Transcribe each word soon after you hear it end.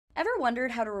Ever wondered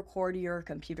how to record your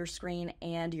computer screen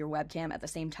and your webcam at the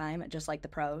same time, just like the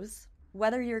pros?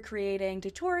 Whether you're creating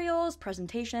tutorials,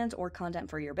 presentations, or content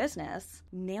for your business,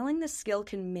 nailing this skill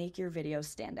can make your videos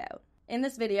stand out. In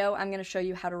this video, I'm going to show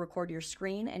you how to record your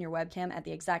screen and your webcam at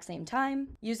the exact same time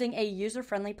using a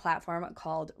user-friendly platform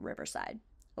called Riverside.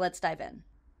 Let's dive in.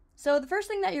 So the first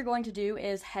thing that you're going to do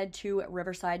is head to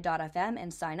riverside.fm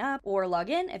and sign up or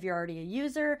log in if you're already a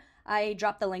user. I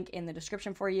dropped the link in the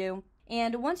description for you.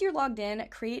 And once you're logged in,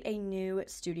 create a new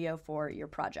studio for your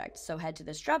project. So head to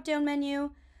this drop-down menu,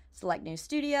 select New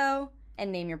Studio,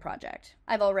 and name your project.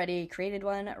 I've already created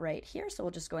one right here, so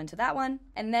we'll just go into that one,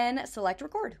 and then select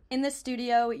Record. In this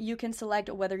studio, you can select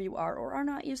whether you are or are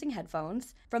not using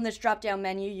headphones. From this drop-down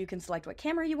menu, you can select what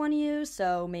camera you want to use,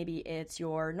 so maybe it's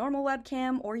your normal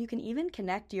webcam, or you can even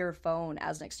connect your phone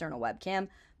as an external webcam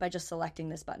by just selecting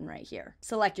this button right here.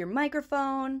 Select your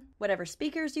microphone, whatever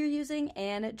speakers you're using,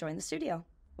 and join the studio.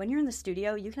 When you're in the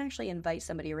studio, you can actually invite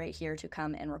somebody right here to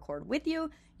come and record with you.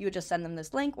 You would just send them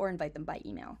this link or invite them by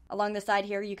email. Along the side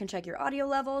here, you can check your audio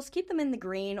levels, keep them in the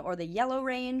green or the yellow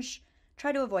range,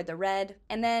 try to avoid the red.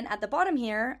 And then at the bottom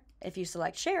here, if you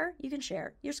select share, you can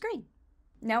share your screen.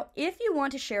 Now, if you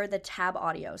want to share the tab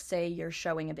audio, say you're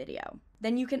showing a video,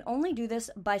 then you can only do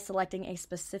this by selecting a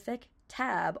specific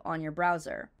tab on your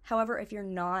browser. However, if you're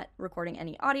not recording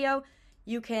any audio,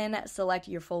 you can select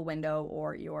your full window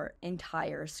or your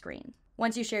entire screen.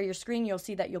 Once you share your screen, you'll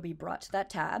see that you'll be brought to that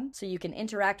tab, so you can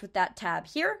interact with that tab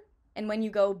here. And when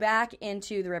you go back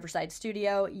into the Riverside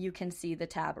Studio, you can see the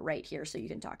tab right here, so you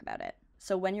can talk about it.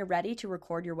 So when you're ready to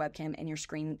record your webcam and your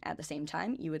screen at the same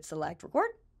time, you would select Record.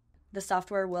 The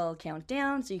software will count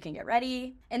down so you can get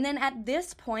ready. And then at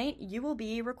this point, you will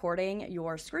be recording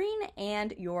your screen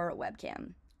and your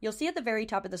webcam. You'll see at the very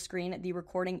top of the screen, the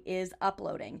recording is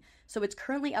uploading. So it's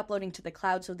currently uploading to the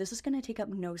cloud, so this is going to take up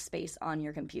no space on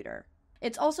your computer.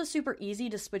 It's also super easy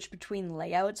to switch between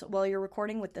layouts while you're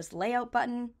recording with this layout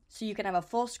button. So you can have a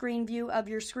full screen view of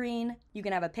your screen, you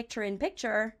can have a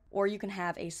picture-in-picture, or you can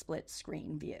have a split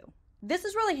screen view. This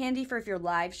is really handy for if you're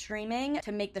live streaming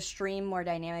to make the stream more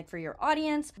dynamic for your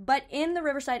audience, but in the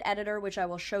Riverside editor, which I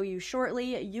will show you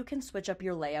shortly, you can switch up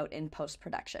your layout in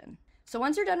post-production. So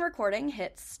once you're done recording,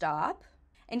 hit stop,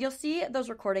 and you'll see those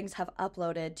recordings have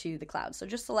uploaded to the cloud. So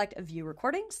just select View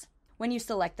Recordings. When you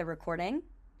select the recording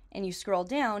and you scroll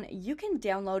down, you can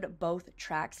download both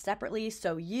tracks separately.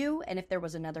 So you, and if there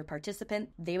was another participant,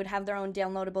 they would have their own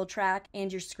downloadable track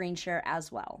and your screen share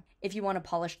as well. If you want to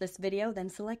polish this video, then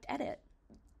select Edit.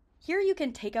 Here you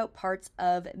can take out parts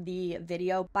of the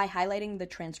video by highlighting the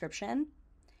transcription,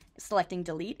 selecting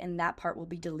Delete, and that part will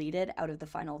be deleted out of the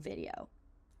final video.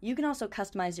 You can also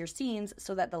customize your scenes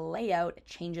so that the layout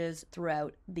changes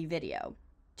throughout the video.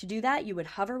 To do that, you would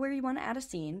hover where you want to add a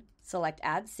scene, select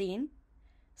Add Scene,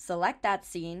 select that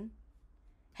scene,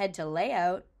 head to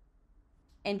Layout,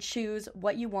 and choose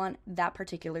what you want that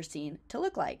particular scene to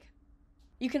look like.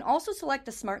 You can also select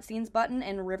the Smart Scenes button,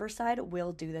 and Riverside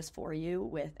will do this for you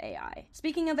with AI.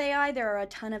 Speaking of AI, there are a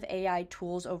ton of AI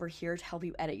tools over here to help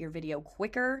you edit your video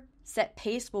quicker. Set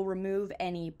Pace will remove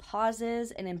any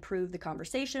pauses and improve the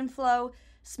conversation flow.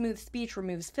 Smooth Speech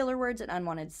removes filler words and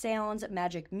unwanted sounds.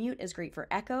 Magic Mute is great for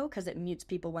echo because it mutes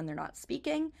people when they're not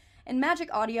speaking. And Magic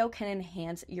Audio can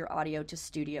enhance your audio to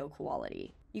studio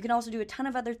quality. You can also do a ton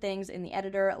of other things in the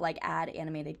editor, like add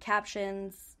animated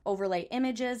captions, overlay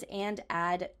images, and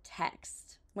add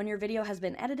text. When your video has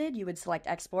been edited, you would select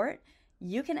Export.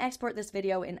 You can export this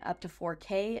video in up to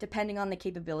 4K, depending on the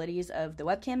capabilities of the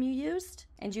webcam you used,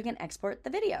 and you can export the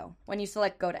video. When you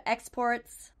select Go to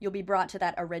Exports, you'll be brought to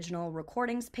that original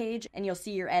recordings page, and you'll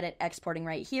see your edit exporting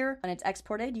right here. When it's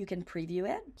exported, you can preview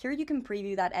it. Here you can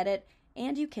preview that edit,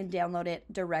 and you can download it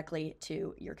directly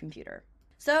to your computer.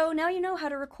 So now you know how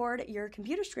to record your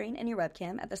computer screen and your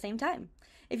webcam at the same time.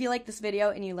 If you like this video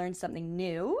and you learned something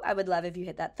new, I would love if you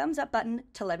hit that thumbs up button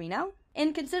to let me know.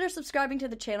 And consider subscribing to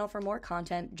the channel for more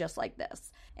content just like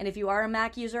this. And if you are a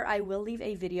Mac user, I will leave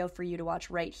a video for you to watch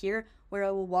right here where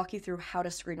I will walk you through how to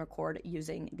screen record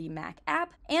using the Mac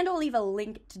app. And I'll leave a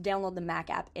link to download the Mac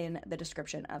app in the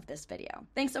description of this video.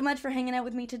 Thanks so much for hanging out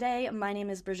with me today. My name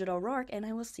is Bridget O'Rourke, and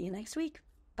I will see you next week.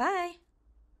 Bye!